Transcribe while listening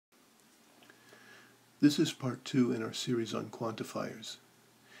This is part 2 in our series on quantifiers.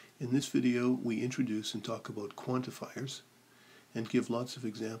 In this video, we introduce and talk about quantifiers and give lots of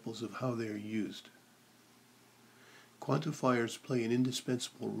examples of how they are used. Quantifiers play an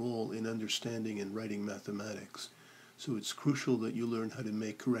indispensable role in understanding and writing mathematics, so it's crucial that you learn how to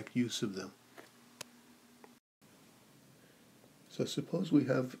make correct use of them. So suppose we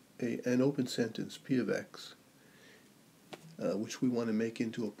have an open sentence, P of x, which we want to make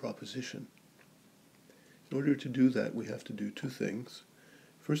into a proposition. In order to do that, we have to do two things.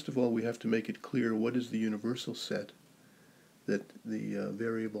 First of all, we have to make it clear what is the universal set that the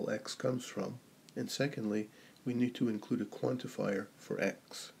variable x comes from. And secondly, we need to include a quantifier for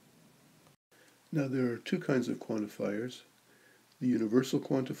x. Now there are two kinds of quantifiers, the universal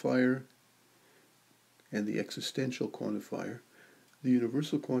quantifier and the existential quantifier. The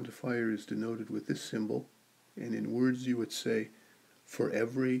universal quantifier is denoted with this symbol, and in words you would say for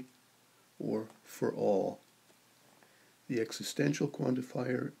every or for all. The existential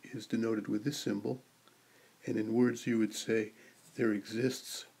quantifier is denoted with this symbol, and in words you would say there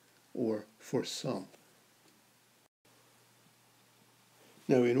exists or for some.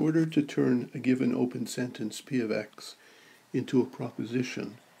 Now, in order to turn a given open sentence P of x into a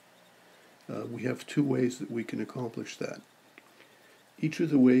proposition, we have two ways that we can accomplish that. Each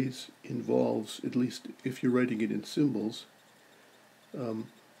of the ways involves, at least if you're writing it in symbols,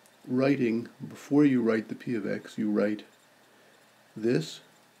 writing, before you write the P of x, you write this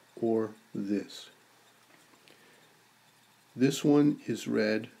or this. This one is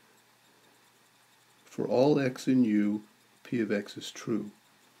read, for all x in u, P of x is true.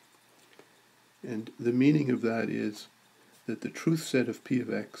 And the meaning of that is that the truth set of P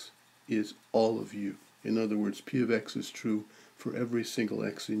of x is all of u. In other words, P of x is true for every single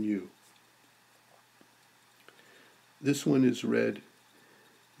x in u. This one is read,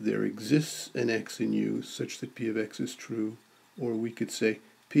 there exists an x in u such that P of x is true, or we could say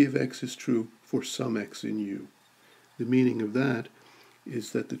P of x is true for some x in u. The meaning of that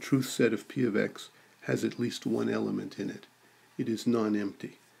is that the truth set of P of x has at least one element in it. It is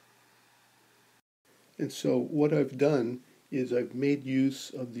non-empty. And so what I've done is I've made use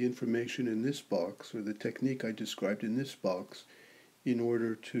of the information in this box, or the technique I described in this box, in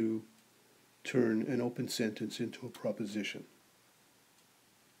order to turn an open sentence into a proposition.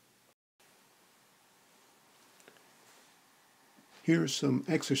 Here are some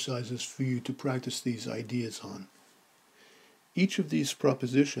exercises for you to practice these ideas on. Each of these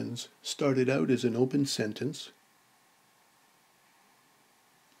propositions started out as an open sentence,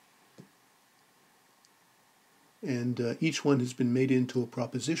 and each one has been made into a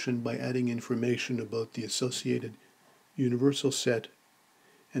proposition by adding information about the associated universal set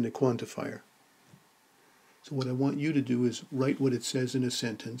and a quantifier. So what I want you to do is write what it says in a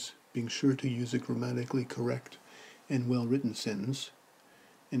sentence, being sure to use a grammatically correct and well-written sentence,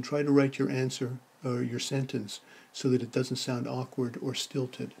 and try to write your answer or your sentence so that it doesn't sound awkward or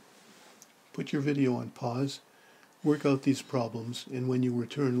stilted. Put your video on pause, work out these problems, and when you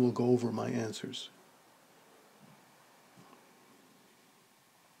return we'll go over my answers.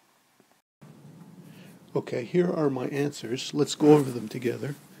 Okay, here are my answers. Let's go over them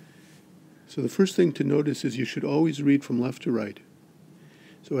together. So the first thing to notice is you should always read from left to right.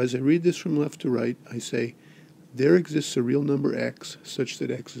 So as I read this from left to right, I say, there exists a real number x such that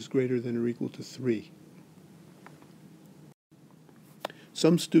x is greater than or equal to 3.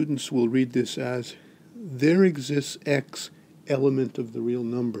 Some students will read this as, there exists x element of the real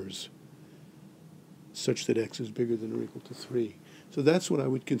numbers such that x is bigger than or equal to 3. So that's what I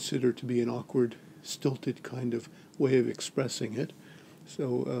would consider to be an awkward, stilted kind of way of expressing it.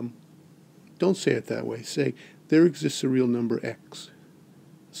 So don't say it that way. Say, there exists a real number x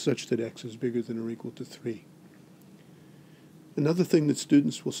such that x is bigger than or equal to 3. Another thing that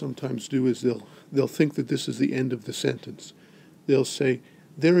students will sometimes do is they'll think that this is the end of the sentence. They'll say,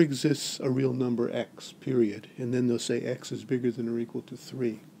 there exists a real number x, period, and then they'll say x is bigger than or equal to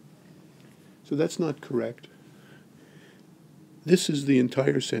 3. So that's not correct. This is the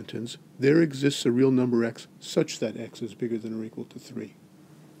entire sentence. There exists a real number x such that x is bigger than or equal to 3.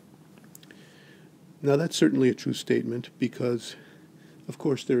 Now that's certainly a true statement because, of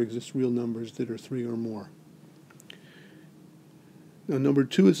course, there exist real numbers that are 3 or more. Now number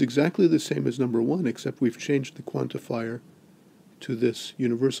 2 is exactly the same as number 1, except we've changed the quantifier to this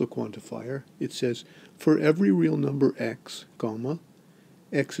universal quantifier. It says, for every real number x, comma,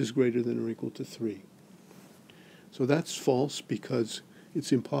 x is greater than or equal to 3. So that's false because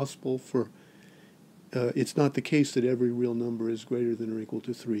it's impossible for, it's not the case that every real number is greater than or equal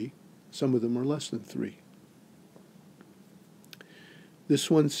to 3. Some of them are less than 3. This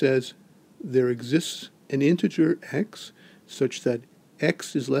one says there exists an integer x such that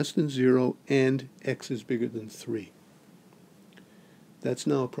x is less than 0 and x is bigger than 3. That's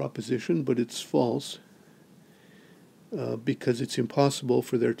now a proposition, but it's false because it's impossible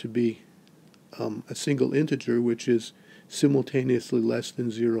for there to be a single integer which is simultaneously less than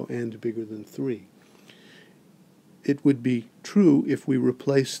 0 and bigger than 3. It would be true if we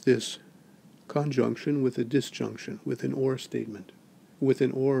replace this conjunction with a disjunction, with an or statement, with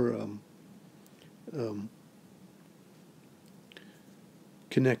an or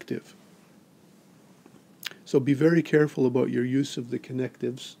connective. So be very careful about your use of the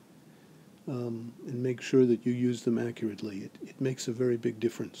connectives and make sure that you use them accurately. It makes a very big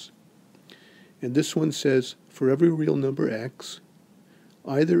difference. And this one says, for every real number x,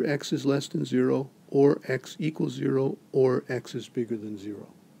 either x is less than 0, or x equals 0, or x is bigger than 0.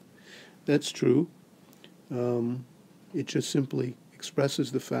 That's true. It just simply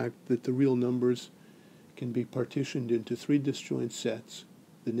expresses the fact that the real numbers can be partitioned into three disjoint sets: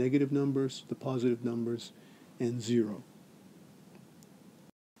 the negative numbers, the positive numbers, and 0.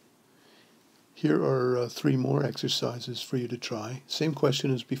 Here are 3 more exercises for you to try. Same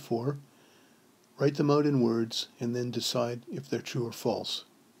question as before. Write them out in words and then decide if they're true or false.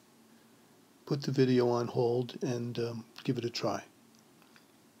 Put the video on hold and give it a try.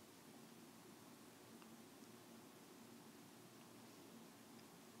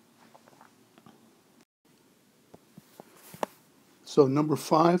 So number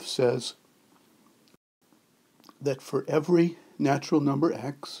 5 says that for every natural number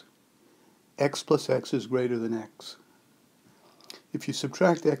x, x plus x is greater than x. If you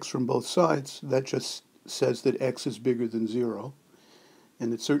subtract x from both sides, that just says that x is bigger than 0.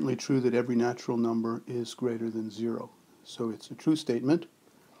 And it's certainly true that every natural number is greater than 0. So it's a true statement.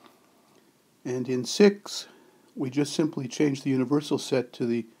 And in 6, we just simply change the universal set to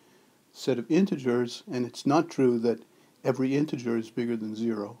the set of integers, and it's not true that every integer is bigger than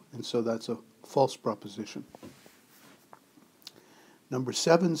 0, and so that's a false proposition. Number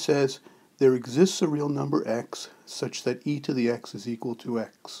 7 says, there exists a real number x such that e to the x is equal to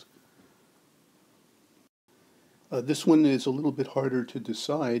x. This one is a little bit harder to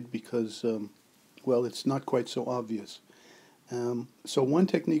decide because, well, it's not quite so obvious. So one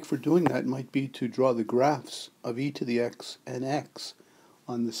technique for doing that might be to draw the graphs of e to the x and x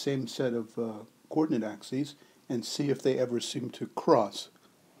on the same set of coordinate axes and see if they ever seem to cross.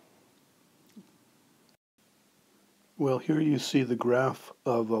 Well, here you see the graph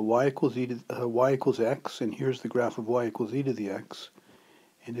of y equals x, and here's the graph of y equals e to the x,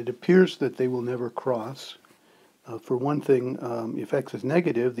 and it appears that they will never cross. For one thing, if x is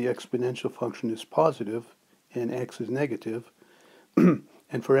negative, the exponential function is positive, and x is negative.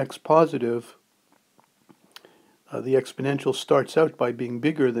 And for x positive, the exponential starts out by being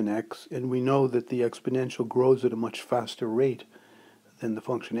bigger than x, and we know that the exponential grows at a much faster rate than the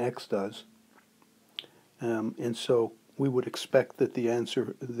function x does. And so we would expect that the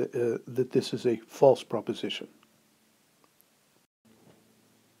answer, that this is a false proposition.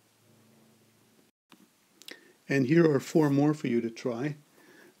 And here are 4 more for you to try.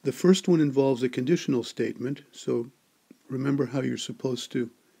 The first one involves a conditional statement, so remember how you're supposed to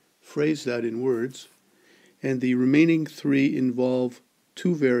phrase that in words. And the remaining 3 involve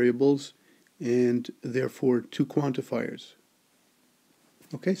 2 variables and therefore 2 quantifiers.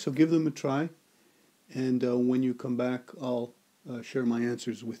 Okay, so give them a try, and when you come back, I'll share my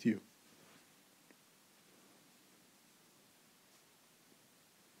answers with you.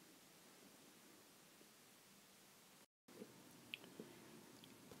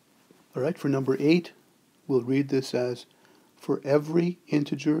 All right, for number 8, we'll read this as, for every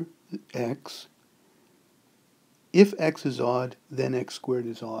integer x, if x is odd, then x squared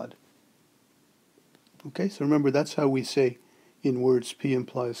is odd. Okay, so remember, that's how we say in words P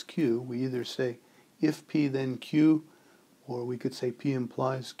implies Q. We either say if P then Q, or we could say P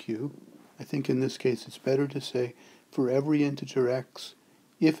implies Q. I think in this case it's better to say for every integer x,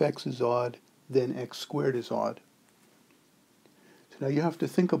 if x is odd, then x squared is odd. So now you have to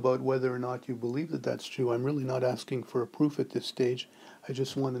think about whether or not you believe that that's true. I'm really not asking for a proof at this stage. I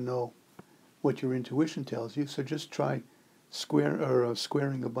just want to know what your intuition tells you. So just try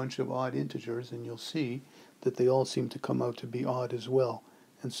squaring a bunch of odd integers, and you'll see that they all seem to come out to be odd as well.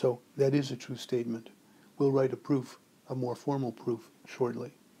 And so that is a true statement. We'll write a proof, a more formal proof,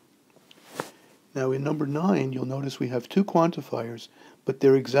 shortly. Now in number 9, you'll notice we have 2 quantifiers, but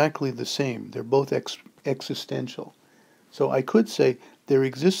they're exactly the same. They're both existential. So I could say there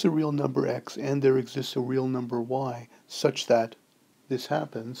exists a real number x and there exists a real number y such that this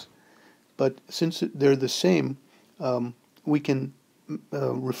happens. But since they're the same, we can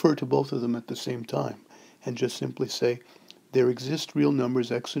refer to both of them at the same time and just simply say there exist real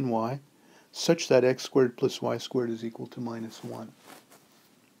numbers x and y such that x squared plus y squared is equal to minus 1.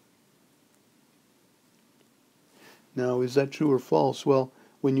 Now, is that true or false? Well,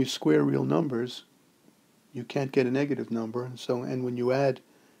 when you square real numbers, you can't get a negative number, and when you add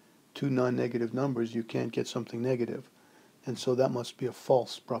two non-negative numbers, you can't get something negative. And so that must be a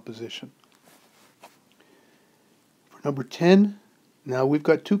false proposition. For number 10, now we've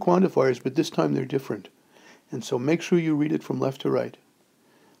got two quantifiers, but this time they're different. And so make sure you read it from left to right.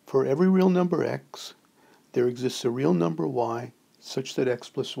 For every real number x, there exists a real number y such that x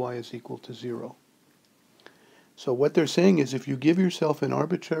plus y is equal to 0. So what they're saying is if you give yourself an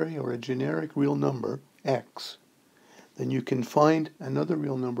arbitrary or a generic real number, x, then you can find another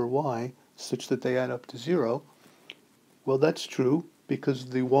real number y such that they add up to 0. Well, that's true because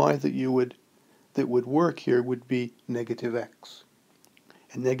the y that would work here would be negative x.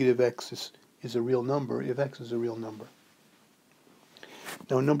 And negative x is a real number if x is a real number.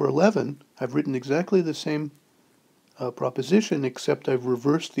 Now, in number 11, I've written exactly the same proposition, except I've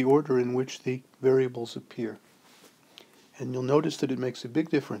reversed the order in which the variables appear. And you'll notice that it makes a big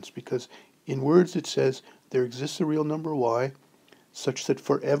difference because in words it says there exists a real number y such that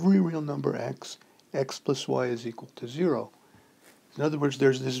for every real number x, x plus y is equal to 0. In other words,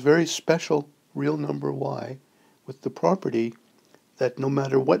 there's this very special real number y with the property that no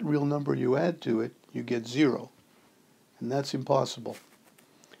matter what real number you add to it, you get 0. And that's impossible.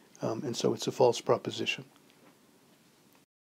 And so it's a false proposition.